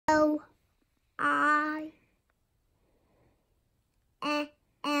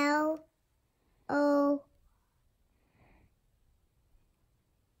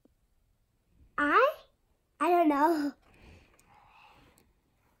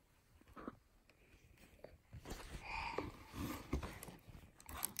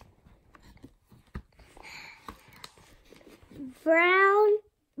Brown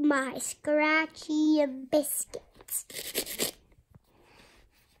my scratchy biscuits.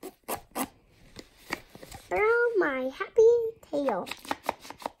 Brown my happy tail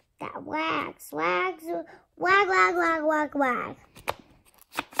that wags, wags, wag, wag, wag, wag, wag.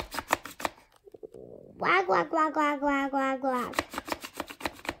 Wag, wag, wag, wag, wag, wag, wag.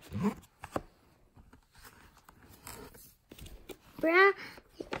 Brown,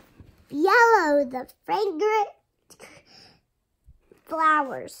 yellow, the fragrant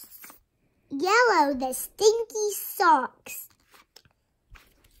flowers. Yellow, the stinky socks.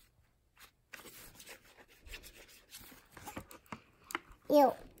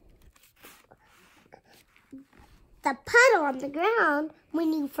 Ew. The puddle on the ground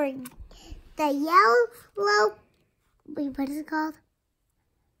when you forget the yellow. Wait, what is it called?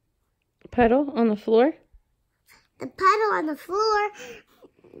 Puddle on the floor? The puddle on the floor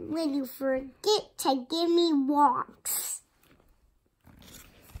when you forget to give me walks.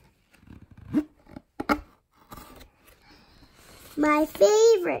 My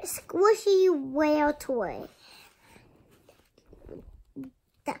favorite squishy whale toy.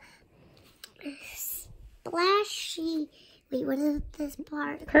 The splashy, wait, what is this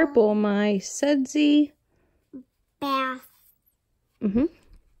part? Purple, called? My sudsy bath.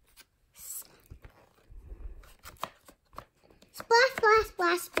 Splash, splash,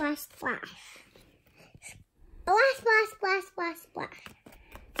 splash, splash, splash. Splash, splash, splash, splash, splash.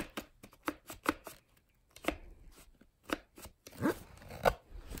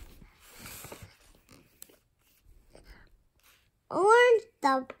 Orange,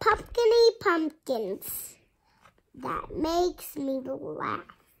 the pumpkiny pumpkins. That makes me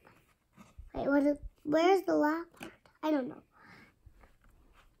laugh. Wait, where's the laugh part? I don't know.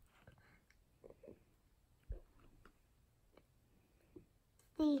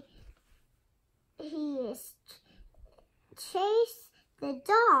 The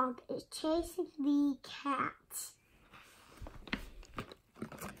dog is chasing the cat.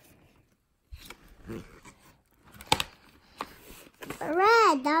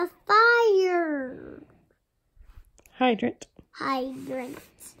 Red, the fire hydrant.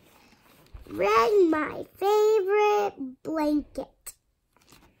 Red, my favorite blanket.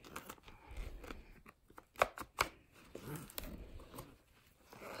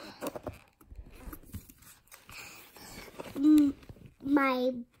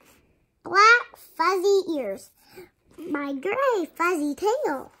 My black fuzzy ears. My gray fuzzy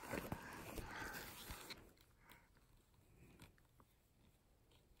tail.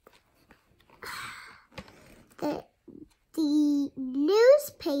 The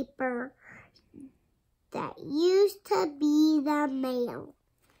newspaper that used to be the mail.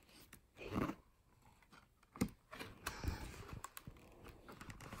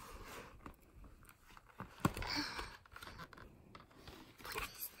 What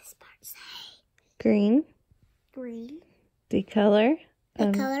does this part say? Green. The color.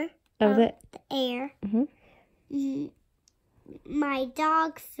 Of the air. My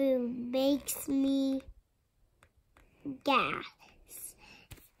dog food makes me gas.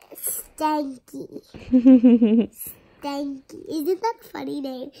 Stanky. Stanky. Isn't that a funny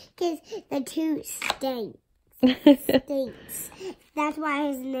name? Because the two stinks. That's why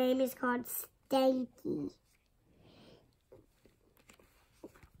his name is called Stanky.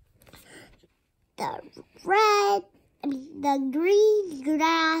 The green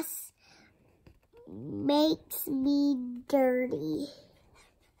grass makes me dirty.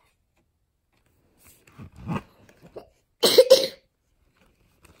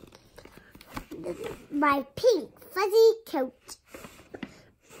 My pink fuzzy coat.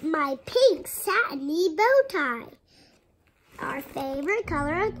 My pink satiny bow tie. Our favorite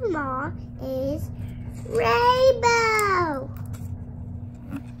color of them all is rainbow.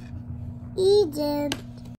 Eden.